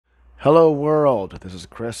Hello world, this is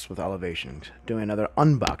Chris with Elevation, doing another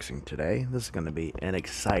unboxing today. This is going to be an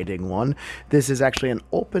exciting one. This is actually an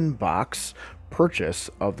open box purchase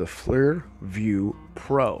of the FLIR Vue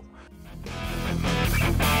Pro.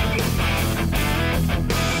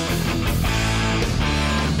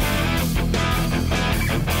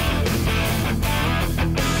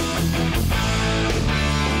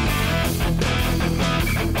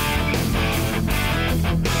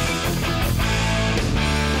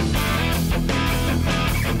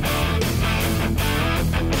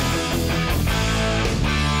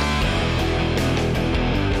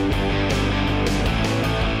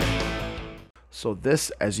 So this,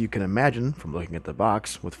 as you can imagine from looking at the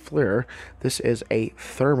box with FLIR, this is a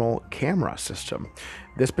thermal camera system.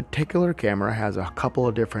 This particular camera has a couple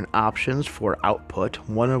of different options for output,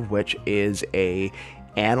 one of which is a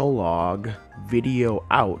analog video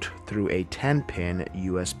out through a 10-pin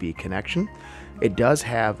USB connection. It does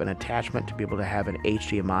have an attachment to be able to have an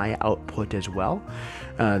HDMI output as well.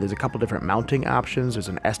 There's a couple different mounting options. There's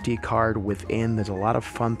an SD card within. There's a lot of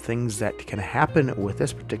fun things that can happen with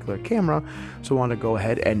this particular camera. So I want to go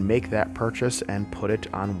ahead and make that purchase and put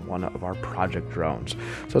it on one of our project drones.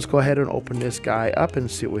 So let's go ahead and open this guy up and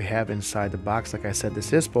see what we have inside the box. Like I said,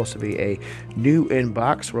 this is supposed to be a new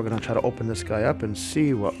inbox. We're going to try to open this guy up and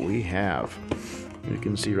see what we have. You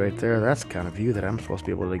can see right there, that's the kind of view that I'm supposed to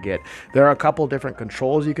be able to get. There are a couple different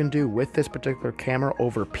controls you can do with this particular camera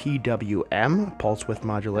over PWM, pulse width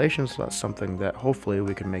modulation, so that's something that hopefully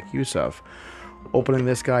we can make use of. Opening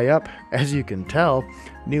this guy up, as you can tell,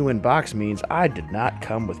 new in box means I did not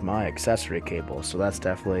come with my accessory cable, so that's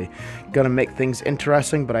definitely going to make things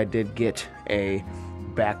interesting, but I did get a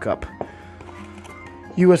backup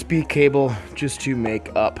USB cable just to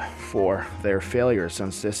make up for their failure.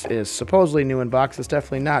 Since this is supposedly new in box, it's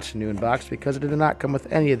definitely not new in box because it did not come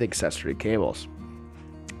with any of the accessory cables.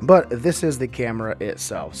 But this is the camera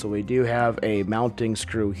itself. So we do have a mounting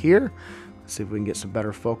screw here. Let's see if we can get some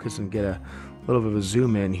better focus and get a little bit of a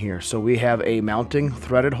zoom in here. So we have a mounting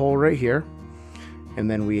threaded hole right here,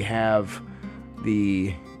 and then we have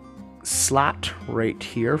the slot right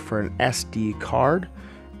here for an SD card,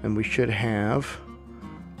 and we should have,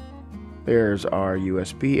 there's our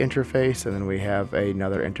USB interface, and then we have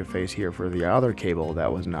another interface here for the other cable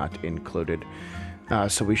that was not included.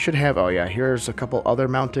 So we should have, oh yeah, here's a couple other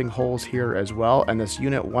mounting holes here as well, and this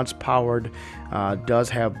unit, once powered,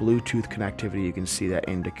 does have Bluetooth connectivity. You can see that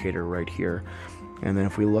indicator right here. And then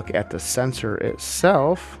if we look at the sensor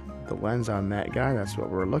itself, the lens on that guy, that's what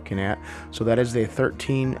we're looking at. So that is the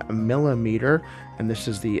 13mm, and this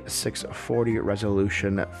is the 640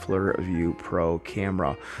 resolution FLIR Vue Pro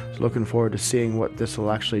camera. So looking forward to seeing what this will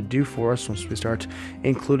actually do for us once we start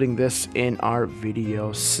including this in our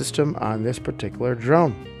video system on this particular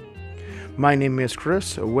drone. My name is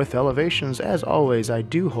Chris with Elevations. As always, I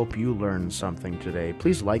do hope you learned something today.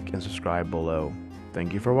 Please like and subscribe below.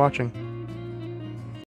 Thank you for watching.